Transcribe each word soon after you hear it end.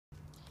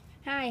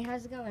Hi,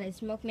 how's it going?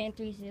 It's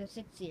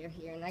Milkman306 here,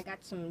 and I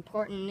got some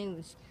important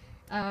news.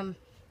 I'm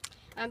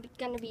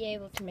gonna be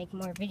able to make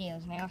more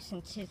videos now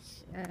since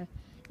it's, if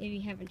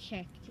you haven't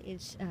checked,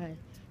 it's,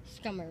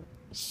 scummer.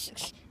 It's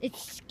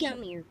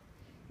scummier.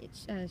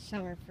 It's,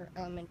 summer for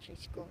elementary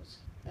schools,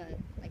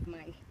 like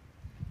mine.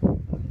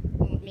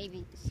 Well,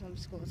 maybe some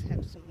schools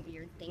have some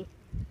weird thing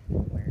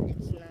where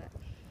it's not.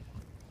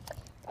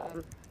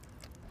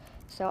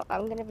 So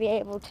I'm gonna be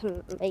able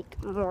to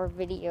make more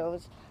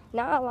videos.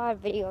 Not a lot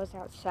of videos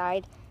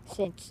outside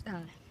since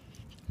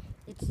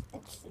it's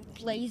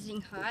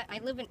blazing hot. I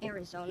live in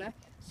Arizona,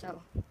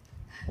 so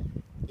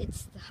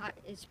it's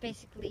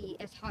basically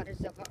as hot as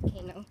a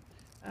volcano.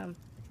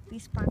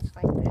 These spots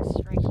like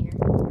this right here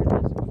where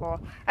there's a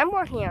fall. I'm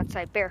walking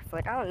outside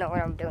barefoot. I don't know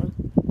what I'm doing.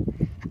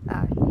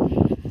 Uh,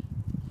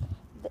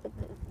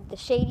 the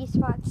shady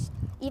spots,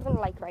 even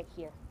like right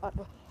here. Oh,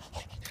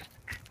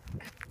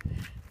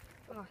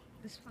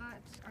 the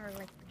spots are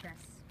like the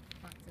best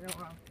spots in the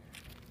world.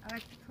 I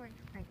like to put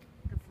like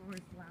the floor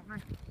is lava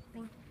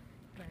thing,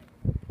 but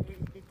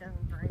it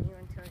doesn't burn you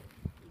until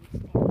you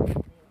stand there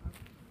too long.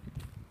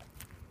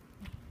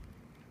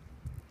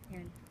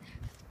 And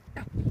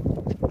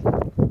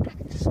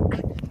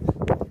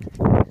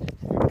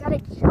I gotta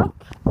jump.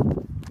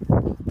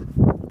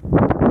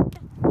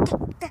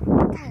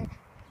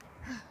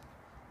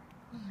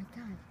 Oh my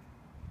god,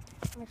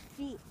 my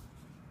feet.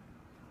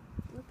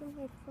 Look at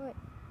my foot.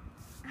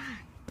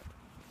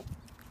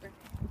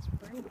 It's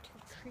burned to a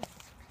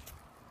crease.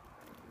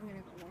 I'm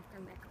gonna go walk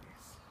on that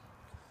grass.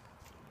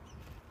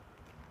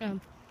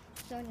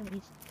 So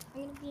anyways,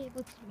 I'm gonna be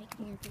able to make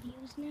more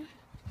videos now.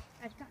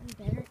 I've gotten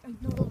better. I'm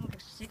no longer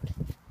sick,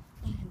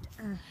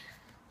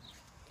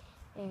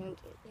 and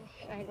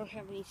I don't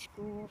have any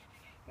school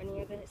or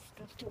any other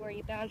stuff to worry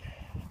about.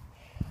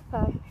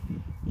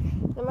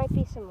 There might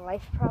be some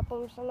life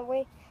problems on the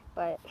way,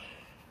 but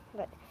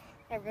that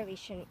really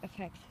shouldn't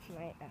affect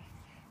my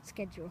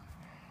schedule.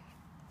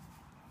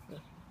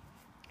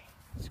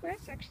 This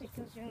grass actually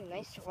feels really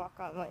nice to walk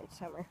on in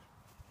summer.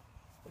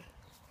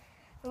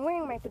 I'm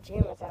wearing my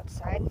pajamas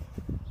outside,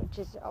 which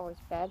is always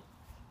bad,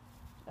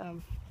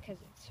 because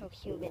it's so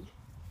humid.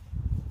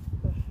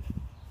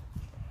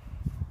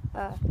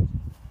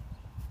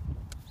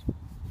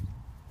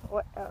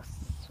 What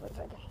else was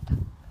I gonna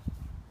talk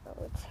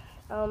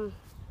about?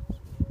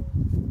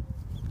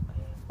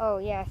 Oh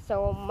yeah,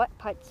 so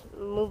Mutt's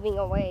moving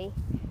away.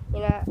 You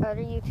know that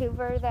other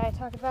YouTuber that I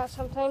talk about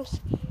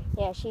sometimes?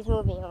 Yeah, she's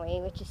moving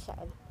away, which is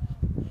sad.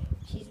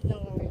 She's no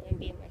longer gonna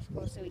be in my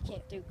school, so we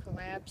can't do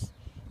collabs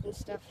and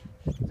stuff.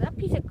 Is that a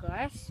piece of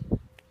glass?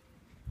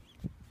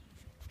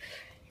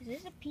 Is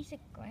this a piece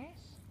of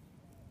glass?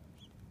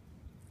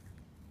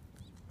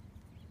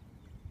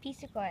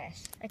 Piece of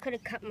glass. I could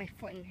have cut my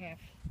foot in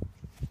half.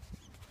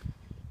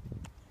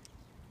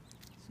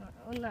 So,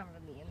 well, not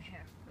really in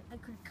half, but I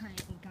could have cut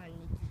it and gotten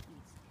into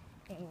pieces,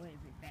 and it would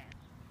have been bad.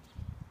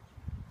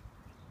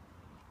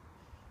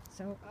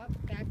 So,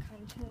 back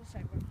onto the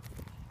segment.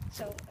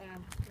 So,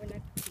 we're not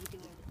going to be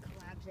doing the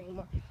collabs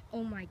anymore.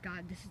 Oh my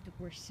god, this is the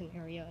worst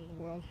scenario in the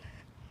world.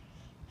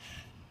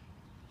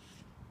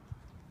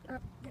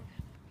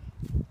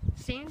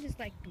 Sand is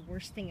like the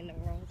worst thing in the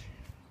world.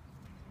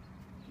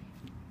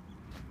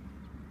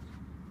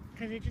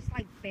 Because it just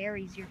like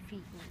buries your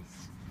feet in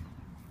this.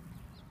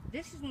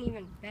 This isn't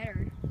even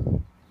better.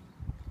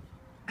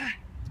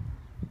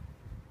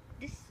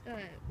 This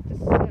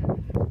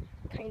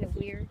kind of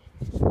weird.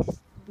 This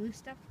blue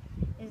stuff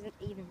isn't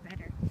even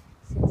better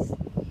since it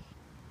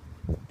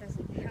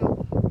doesn't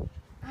help.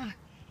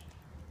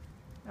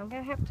 I'm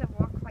gonna have to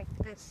walk like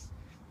this.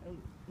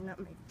 Not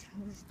my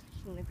toes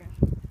touching the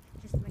ground,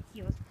 just my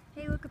heels.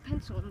 Hey, look, a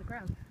pencil on the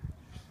ground.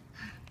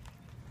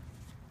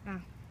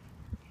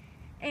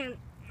 And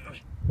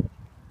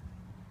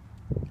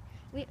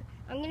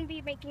I'm gonna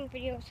be making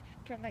videos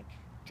for like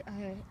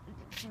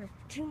for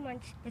 2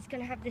 months. It's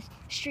gonna have this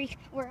streak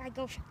where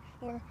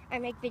I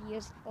make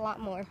videos a lot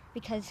more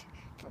because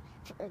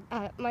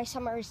my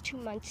summer is 2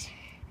 months,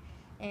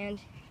 and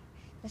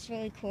that's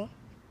really cool.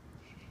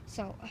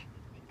 So,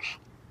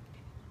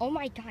 oh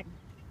my god,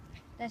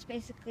 that's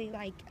basically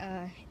like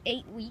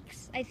 8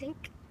 weeks, I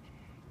think.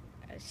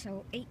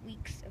 So 8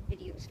 weeks of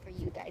videos for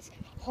you guys.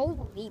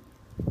 Holy,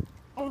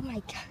 oh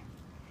my god.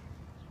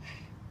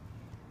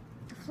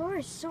 The floor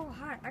is so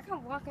hot. I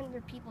can't walk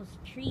under people's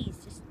trees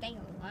to stay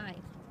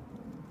alive.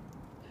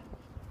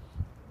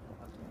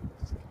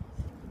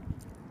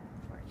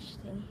 Porch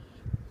thing.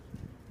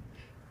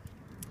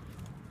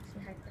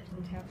 Say hi,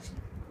 person's house.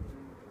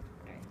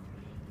 Alright.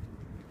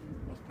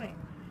 Let's play.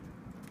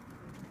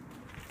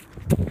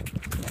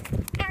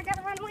 I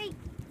gotta run away.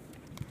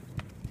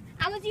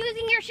 I was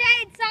using your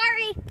shade,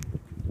 sorry.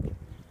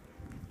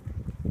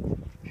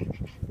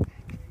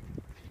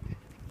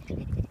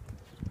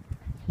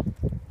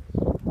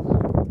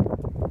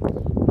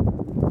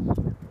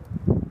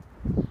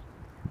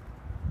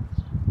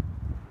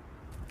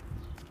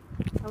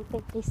 I don't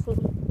think they see me.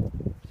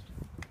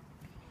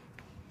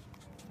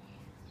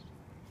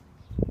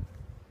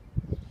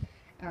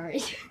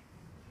 Alright.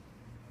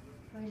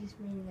 just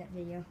made that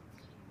video.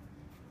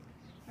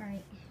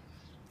 Alright.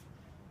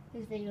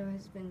 This video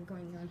has been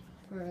going on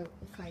for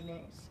 5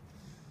 minutes.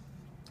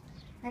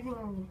 I think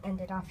I'm going to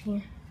end it off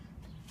here.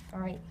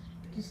 Alright,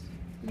 just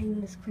making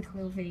this quick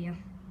little video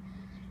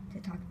to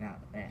talk about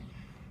that.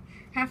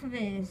 Half of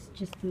it is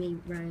just me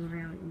running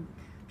around and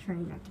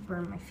trying not to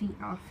burn my feet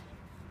off.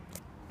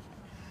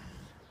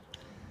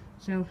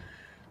 So,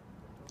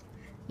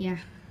 yeah.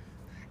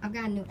 I've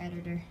got a new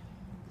editor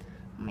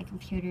on my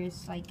computer.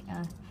 It's like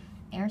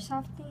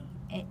Airsoft thing.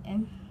 I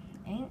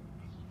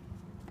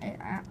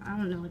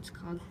don't know what it's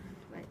called,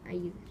 but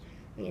I'm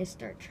going to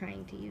start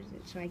trying to use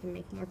it so I can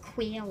make more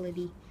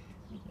quality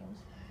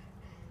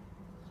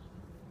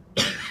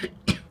videos.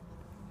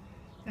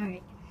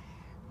 Alright,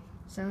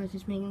 so I was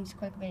just making this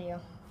quick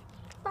video.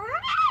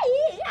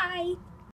 Bye!